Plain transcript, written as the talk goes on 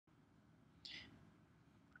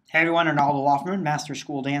Hey everyone, Arnaldo Loffman, Master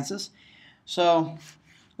School Dances. So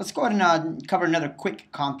let's go ahead and cover another quick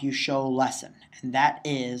CompuShow lesson, and that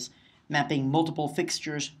is mapping multiple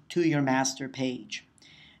fixtures to your master page.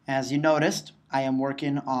 As you noticed, I am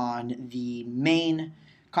working on the main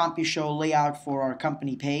CompuShow layout for our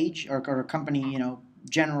company page, or company,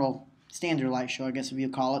 general standard light show, I guess if you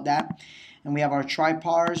call it that. And we have our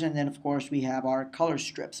tripars, and then of course we have our color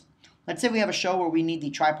strips. Let's say we have a show where we need the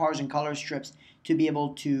tripars and color strips to be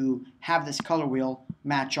able to have this color wheel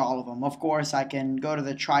match all of them. Of course, I can go to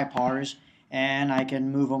the tripars and I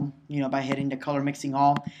can move them, by hitting the color mixing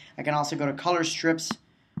all. I can also go to color strips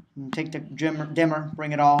and take the dimmer,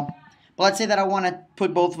 bring it all. But let's say that I want to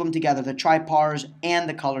put both of them together, the tripars and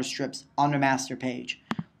the color strips on the master page.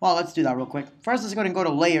 Well, let's do that real quick. First, let's go ahead and go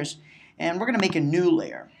to layers, and we're going to make a new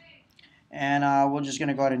layer. And we're just going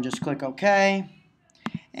to go ahead and just click OK.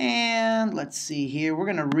 And let's see here. We're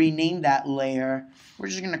going to rename that layer. We're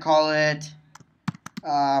just going to call it,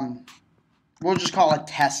 we'll just call it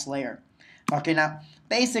test layer. Okay, now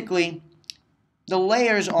basically the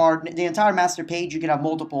layers are the entire master page. You can have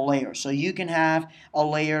multiple layers. So you can have a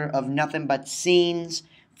layer of nothing but scenes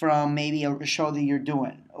from maybe a show that you're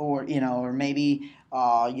doing, or maybe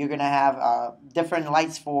you're gonna have different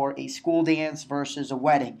lights for a school dance versus a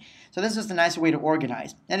wedding. So this is the nicer way to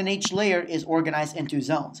organize. And then each layer is organized into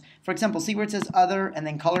zones. For example, see where it says other and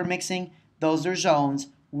then color mixing? Those are zones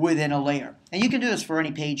within a layer. And you can do this for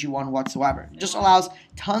any page you want whatsoever. It just allows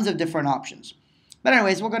tons of different options. But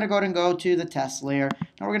anyways, we're going to go ahead and go to the test layer.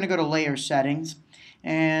 Now we're going to go to layer settings,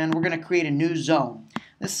 and we're going to create a new zone.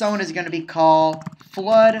 This zone is going to be called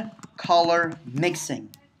flood color mixing.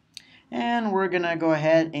 And we're going to go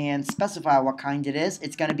ahead and specify what kind it is.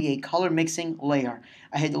 It's going to be a color mixing layer.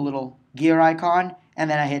 I hit the little gear icon, and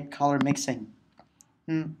then I hit color mixing.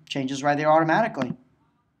 Changes right there automatically.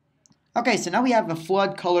 Okay, so now we have the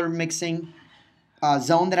flood color mixing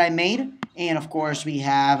zone that I made. And of course, we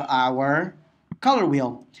have our color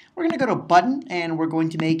wheel. We're going to go to button, and we're going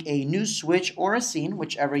to make a new switch or a scene,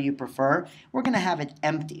 whichever you prefer. We're going to have it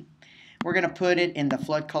empty. We're going to put it in the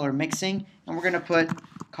flood color mixing, and we're going to put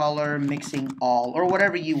color mixing all, or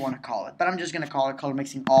whatever you want to call it. But I'm just going to call it color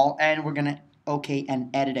mixing all, and we're going to OK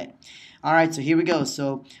and edit it. All right, so here we go.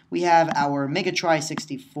 So we have our Megatri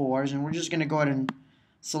 64s, and we're just going to go ahead and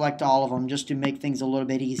select all of them just to make things a little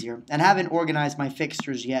bit easier. And I haven't organized my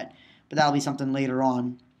fixtures yet, but that'll be something later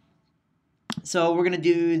on. So we're going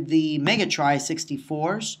to do the Megatri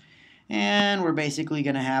 64s, and we're basically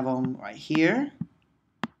going to have them right here.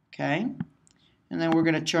 Okay, and then we're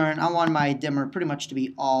going to turn, I want my dimmer pretty much to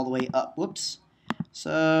be all the way up. Whoops.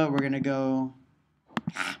 So we're going to go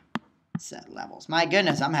set levels. My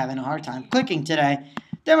goodness, I'm having a hard time clicking today.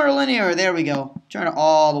 Dimmer linear, there we go. Turn it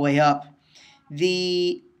all the way up.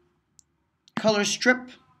 The color strip,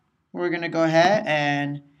 we're going to go ahead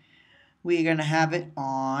and we're going to have it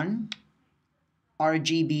on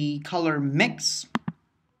RGB color mix,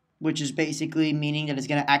 which is basically meaning that it's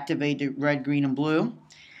going to activate the red, green, and blue.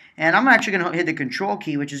 And I'm actually going to hit the control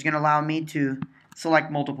key, which is going to allow me to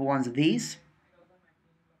select multiple ones of these.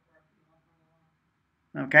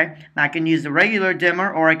 Okay, now I can use the regular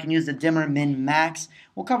dimmer, or I can use the dimmer min max.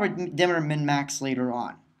 We'll cover dimmer min max later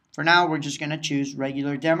on. For now, we're just going to choose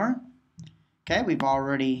regular dimmer. Okay, we've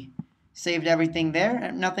already saved everything there,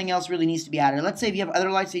 and nothing else really needs to be added. Let's say if you have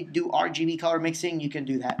other lights that do RGB color mixing, you can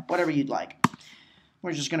do that, whatever you'd like.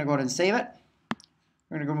 We're just going to go ahead and save it.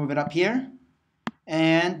 We're going to go move it up here.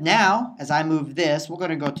 And now, as I move this, we're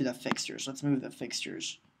going to go to the fixtures. Let's move the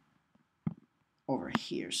fixtures over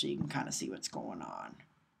here so you can kind of see what's going on.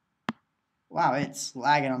 Wow, it's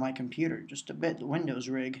lagging on my computer just a bit, the Windows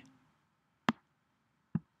rig.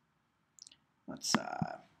 Let's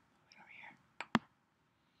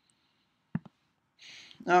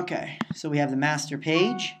okay, so we have the master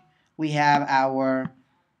page. We have our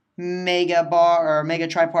mega bar or mega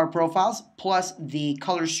tripar profiles plus the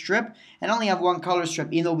color strip, and I only have one color strip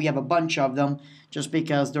even though we have a bunch of them just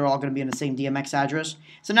because they're all going to be in the same DMX address.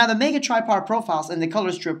 So now the mega tripar profiles and the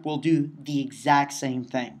color strip will do the exact same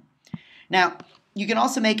thing. Now you can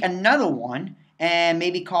also make another one and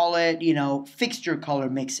maybe call it fixture color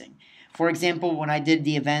mixing. For example, when I did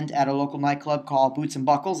the event at a local nightclub called Boots and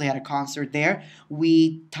Buckles, they had a concert there.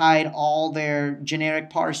 We tied all their generic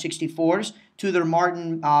Par 64s to their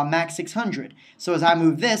Martin Max 600. So as I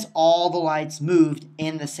moved this, all the lights moved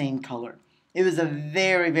in the same color. It was a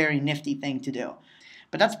very, very nifty thing to do.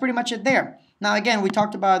 But that's pretty much it there. Now again, we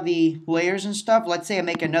talked about the layers and stuff. Let's say I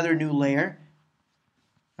make another new layer.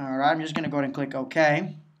 All right, I'm just going to go ahead and click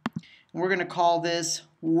OK. And we're going to call this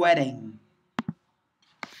wedding.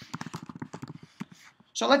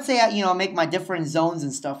 So let's say I make my different zones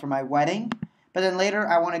and stuff for my wedding, but then later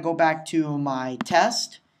I want to go back to my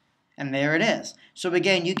test, and there it is. So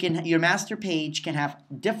again, your master page can have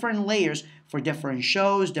different layers for different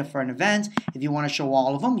shows, different events. If you want to show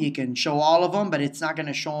all of them, you can show all of them, but it's not going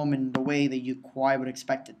to show them in the way that you quite would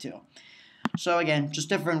expect it to. So again, just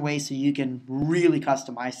different ways so you can really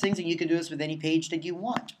customize things, and you can do this with any page that you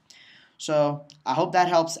want. So I hope that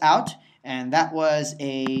helps out, and that was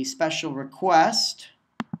a special request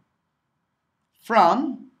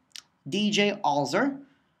from DJ Alzer.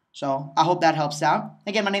 So I hope that helps out.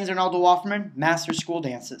 Again, my name is Ronaldo Wofferman, Master School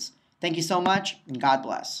Dances. Thank you so much, and God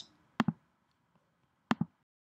bless.